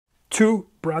two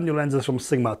brand new lenses from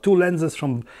Sigma, two lenses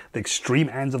from the extreme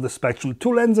ends of the spectrum,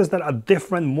 two lenses that are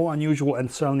different, more unusual,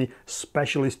 and certainly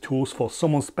specialist tools for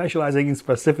someone specializing in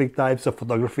specific types of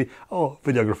photography or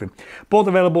videography. Both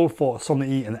available for Sony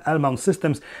E and L mount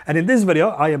systems, and in this video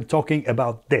I am talking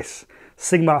about this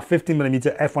Sigma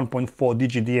 15mm f1.4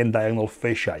 DGDN diagonal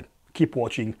fisheye. Keep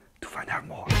watching to find out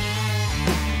more.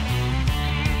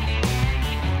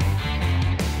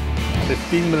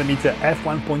 15mm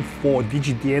f1.4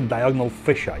 DGDN diagonal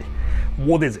fisheye.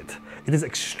 What is it? It is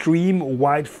extreme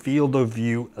wide field of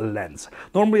view lens.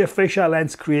 Normally a fisheye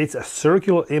lens creates a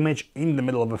circular image in the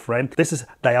middle of a frame. This is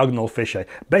diagonal fisheye.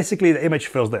 Basically the image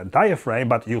fills the entire frame,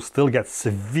 but you still get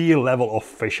severe level of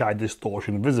fisheye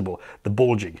distortion visible, the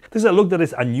bulging. This is a look that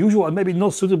is unusual and maybe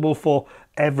not suitable for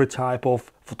every type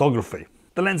of photography.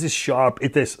 The lens is sharp,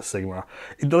 it is Sigma.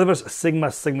 It delivers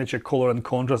Sigma's signature color and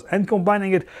contrast, and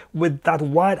combining it with that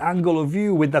wide angle of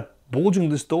view, with that bulging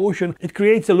distortion, it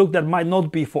creates a look that might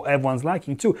not be for everyone's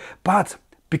liking too. But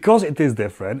because it is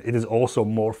different, it is also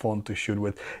more fun to shoot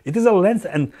with. It is a lens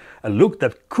and a look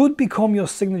that could become your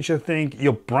signature thing,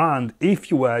 your brand,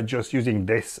 if you were just using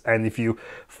this and if you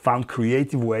found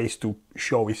creative ways to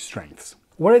show its strengths.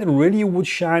 Where it really would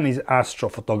shine is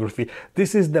astrophotography.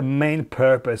 This is the main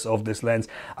purpose of this lens.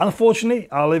 Unfortunately,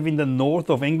 I live in the north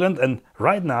of England and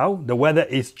right now the weather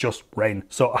is just rain,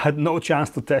 so I had no chance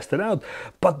to test it out.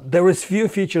 But there is few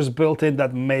features built in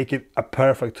that make it a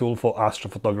perfect tool for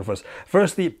astrophotographers.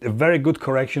 Firstly, a very good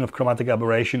correction of chromatic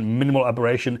aberration. Minimal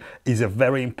aberration is a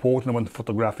very important when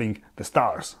photographing the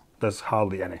stars. There's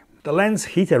hardly any. The lens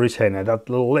heater retainer, that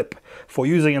little lip, for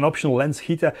using an optional lens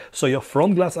heater so your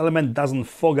front glass element doesn't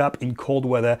fog up in cold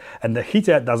weather and the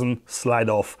heater doesn't slide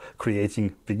off,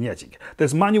 creating vignetting.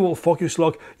 There's manual focus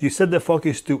lock. You set the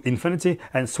focus to infinity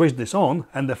and switch this on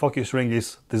and the focus ring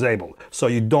is disabled, so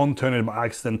you don't turn it by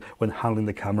accident when handling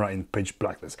the camera in pitch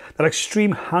blackness. That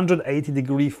extreme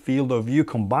 180-degree field of view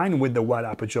combined with the wide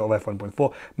aperture of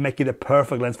f1.4 make it a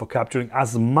perfect lens for capturing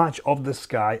as much of the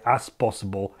sky as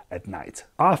possible at night.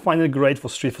 I find it great for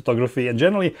street photography and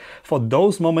generally for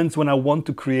those moments when I want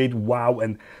to create wow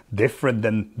and different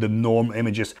than the norm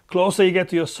images. Closer you get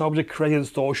to your subject, greater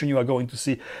distortion you are going to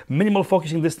see. Minimal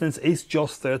focusing distance is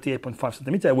just 38.5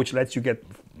 centimeters, which lets you get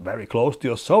very close to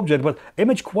your subject, but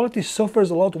image quality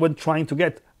suffers a lot when trying to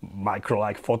get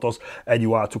micro-like photos and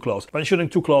you are too close. When shooting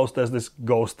too close, there's this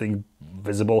ghosting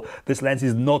visible. This lens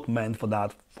is not meant for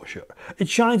that for sure. It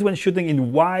shines when shooting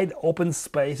in wide open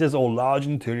spaces or large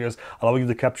interiors, allowing you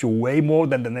to capture way more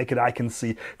than the naked eye can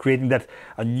see, creating that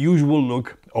unusual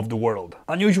look of the world.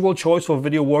 Unusual choice for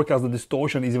video work as the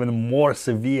distortion is even more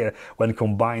severe when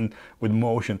combined with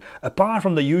motion. Apart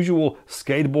from the usual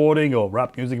skateboarding or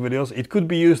rap music videos, it could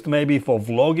be used maybe for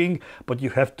vlogging, but you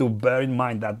have to bear in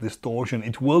mind that distortion,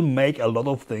 it will make a lot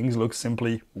of things look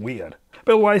simply weird.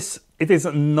 But otherwise, it is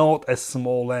not a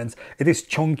small lens. It is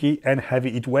chunky and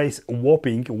heavy. It weighs a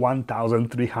whopping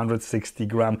 1,360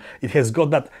 grams. It has got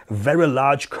that very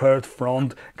large curved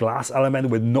front glass element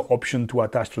with no option to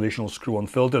attach traditional screw-on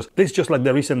filters. This, just like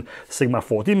the recent Sigma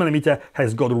 14mm,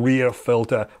 has got rear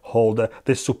filter holder.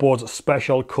 This supports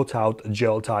special cutout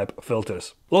gel type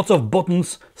filters. Lots of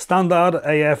buttons, standard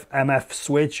AF, MF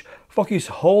switch, focus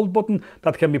hold button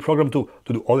that can be programmed to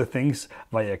do other things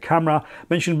via camera.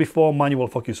 Mentioned before, manual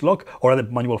focus lock or rather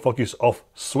manual focus off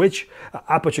switch.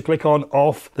 Aperture click on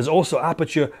off. There's also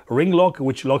aperture ring lock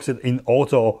which locks it in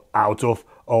auto or out of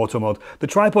auto mode. The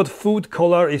tripod food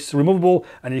collar is removable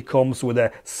and it comes with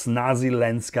a snazzy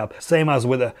lens cap, same as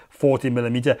with a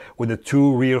 40mm with the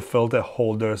two rear filter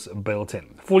holders built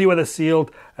in. Fully weather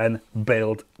sealed and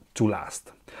built to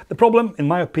last. The problem, in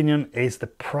my opinion, is the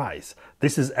price.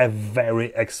 This is a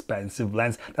very expensive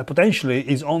lens that potentially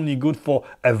is only good for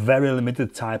a very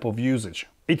limited type of usage.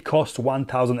 It costs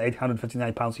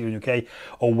 £1,859 here in UK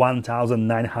or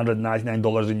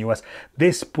 $1,999 in US.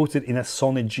 This puts it in a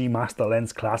Sony G Master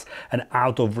lens class and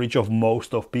out of reach of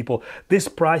most of people. This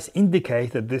price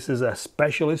indicates that this is a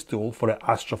specialist tool for an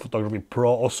astrophotography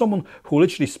pro or someone who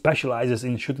literally specializes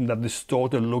in shooting that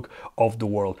distorted look of the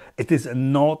world. It is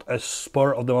not a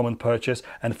spur of the moment purchase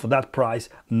and for that price,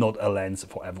 not a lens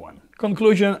for everyone.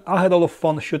 Conclusion, I had a lot of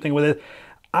fun shooting with it.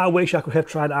 I wish I could have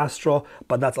tried Astro,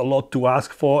 but that's a lot to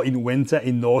ask for in winter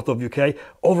in north of UK.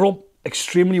 Overall,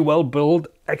 extremely well built,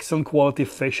 excellent quality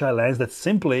fisheye lens that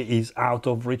simply is out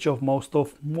of reach of most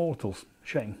of mortals.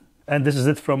 Shame. And this is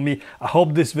it from me. I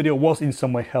hope this video was in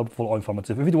some way helpful or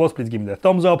informative. If it was, please give me the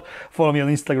thumbs up, follow me on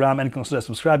Instagram and consider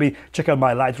subscribing. Check out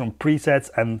my Lightroom presets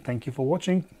and thank you for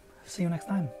watching. See you next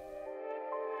time.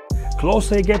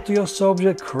 Closer you get to your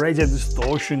subject, crazier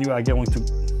distortion you are going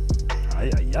to...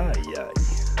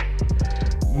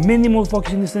 minimal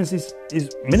focusing distance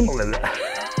is minimal.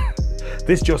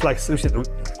 This just like